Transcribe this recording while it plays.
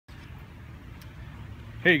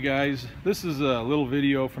Hey guys, this is a little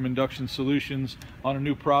video from Induction Solutions on a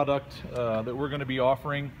new product that we're going to be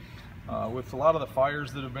offering. With a lot of the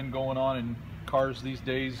fires that have been going on in cars these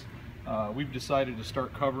days, we've decided to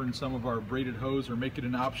start covering some of our braided hose, or make it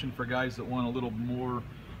an option for guys that want a little more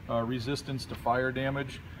resistance to fire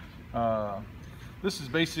damage. This is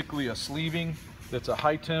basically a sleeving that's a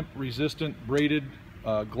high temp resistant braided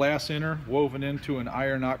glass inner woven into an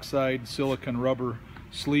iron oxide silicon rubber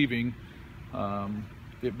sleeving.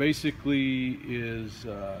 It basically is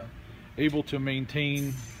able to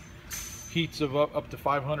maintain heats of up to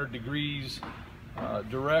 500 degrees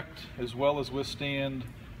direct, as well as withstand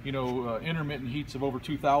intermittent heats of over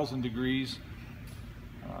 2,000 degrees.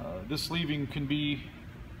 This sleeving can be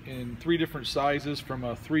in 3 different sizes, from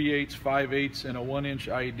a 3/8, 5/8, and a 1-inch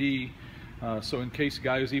ID. So in case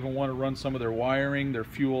guys even want to run some of their wiring, their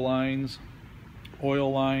fuel lines,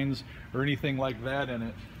 oil lines, or anything like that in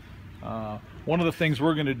it. One of the things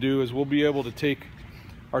we're going to do is we'll be able to take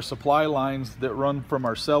our supply lines that run from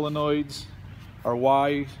our solenoids, our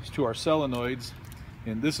Ys to our solenoids,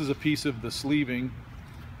 and this is a piece of the sleeving.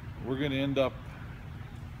 We're going to end up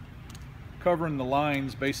covering the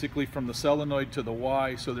lines basically from the solenoid to the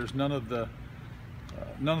Y, so there's none of the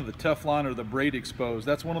Teflon or the braid exposed.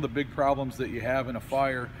 That's one of the big problems that you have in a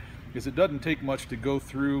fire, is it doesn't take much to go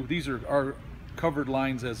through. These are our covered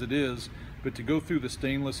lines as it is, but to go through the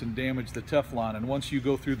stainless and damage the Teflon. And once you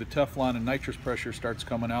go through the Teflon and nitrous pressure starts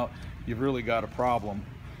coming out, you've really got a problem.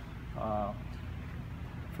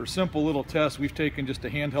 For simple little tests, we've taken just a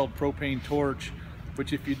handheld propane torch,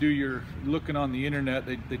 which if you do your looking on the internet,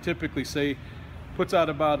 they typically say puts out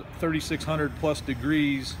about 3,600 plus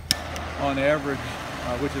degrees on average,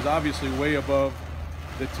 which is obviously way above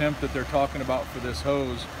the temp that they're talking about for this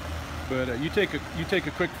hose. But you take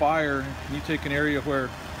a quick fire, and you take an area where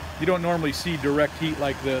you don't normally see direct heat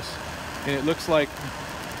like this, and it looks like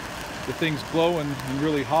the thing's glowing and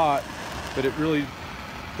really hot, but it really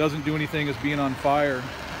doesn't do anything as being on fire.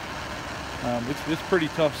 It's pretty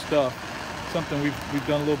tough stuff. Something we've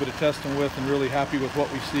done a little bit of testing with, and really happy with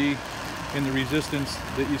what we see in the resistance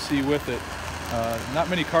that you see with it.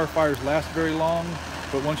 Not many car fires last very long,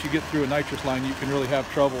 but once you get through a nitrous line, you can really have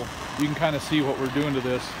trouble. You can kind of see what we're doing to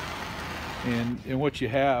this and what you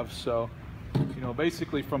have. So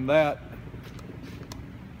basically from that,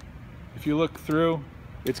 if you look through,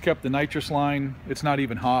 it's kept the nitrous line, it's not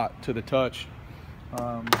even hot to the touch.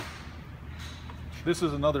 This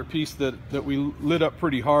is another piece that we lit up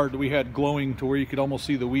pretty hard. We had glowing to where you could almost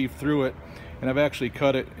see the weave through it, and I've actually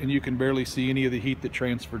cut it and you can barely see any of the heat that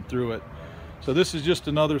transferred through it. So this is just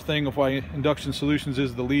another thing of why Induction Solutions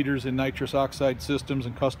is the leaders in nitrous oxide systems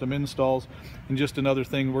and custom installs, and just another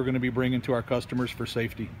thing we're going to be bringing to our customers for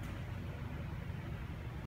safety.